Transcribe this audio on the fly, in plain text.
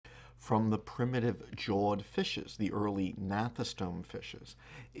From the primitive jawed fishes, the early gnathostome fishes,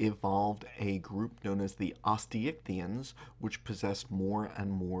 evolved a group known as the osteichthyans, which possessed more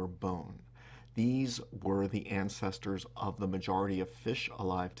and more bone. These were the ancestors of the majority of fish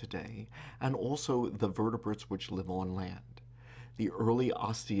alive today, and also the vertebrates which live on land. The early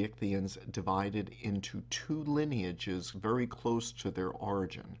osteichthyans divided into two lineages very close to their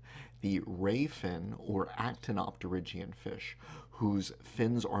origin: the ray fin or actinopterygian fish, whose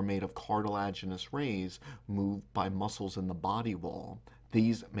fins are made of cartilaginous rays moved by muscles in the body wall.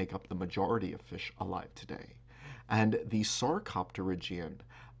 These make up the majority of fish alive today. And the sarcopterygian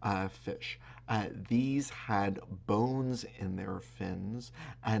fish. These had bones in their fins,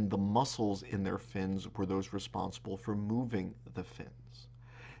 and the muscles in their fins were those responsible for moving the fins.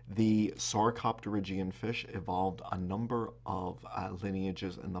 The sarcopterygian fish evolved a number of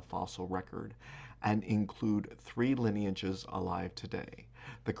lineages in the fossil record and include three lineages alive today.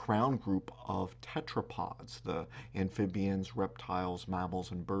 The crown group of tetrapods, the amphibians, reptiles,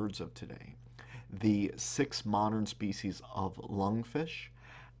 mammals, and birds of today. The 6 modern species of lungfish,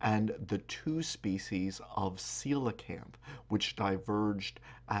 and the 2 species of coelacanth, which diverged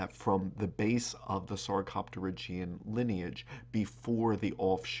from the base of the sarcopterygian lineage before the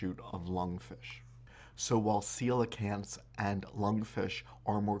offshoot of lungfish. So while coelacanths and lungfish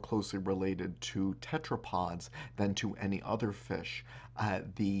are more closely related to tetrapods than to any other fish,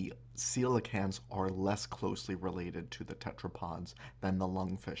 the coelacanths are less closely related to the tetrapods than the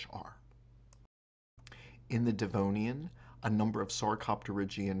lungfish are. In the Devonian, a number of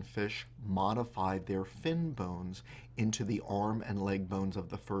sarcopterygian fish modified their fin bones into the arm and leg bones of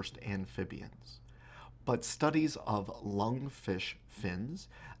the first amphibians. But studies of lungfish fins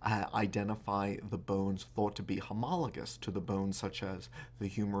identify the bones thought to be homologous to the bones such as the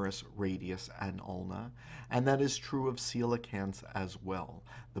humerus, radius, and ulna, and that is true of coelacanths as well.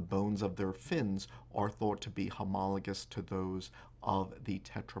 The bones of their fins are thought to be homologous to those of the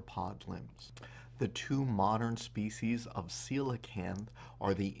tetrapod limbs. The 2 modern species of coelacanth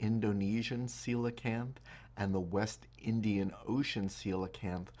are the Indonesian coelacanth and the West Indian Ocean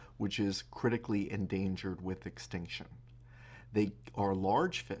coelacanth, which is critically endangered with extinction. They are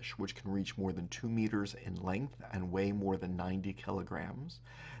large fish which can reach more than 2 meters in length and weigh more than 90 kilograms.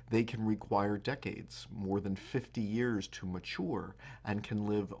 They can require decades, more than 50 years to mature, and can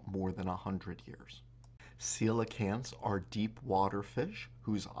live more than 100 years. Coelacanths are deep water fish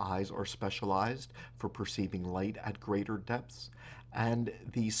whose eyes are specialized for perceiving light at greater depths, and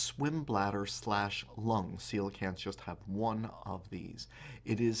the swim bladder / lung, coelacanths just have one of these.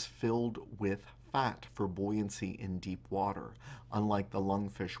 It is filled with fat for buoyancy in deep water, unlike the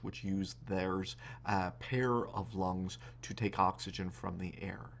lungfish which use theirs pair of lungs to take oxygen from the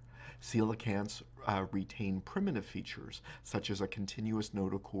air. Coelacanths retain primitive features such as a continuous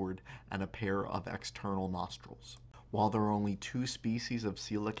notochord and a pair of external nostrils. While there are only 2 species of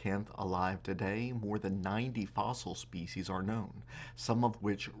coelacanth alive today, more than 90 fossil species are known, some of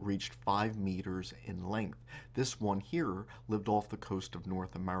which reached 5 meters in length. This one here lived off the coast of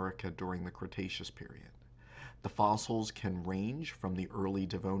North America during the Cretaceous period. The fossils can range from the early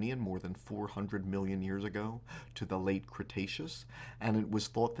Devonian, more than 400 million years ago, to the late Cretaceous, and it was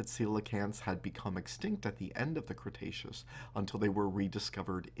thought that coelacanths had become extinct at the end of the Cretaceous until they were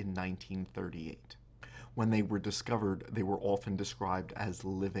rediscovered in 1938. When they were discovered, they were often described as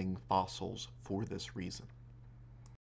living fossils for this reason.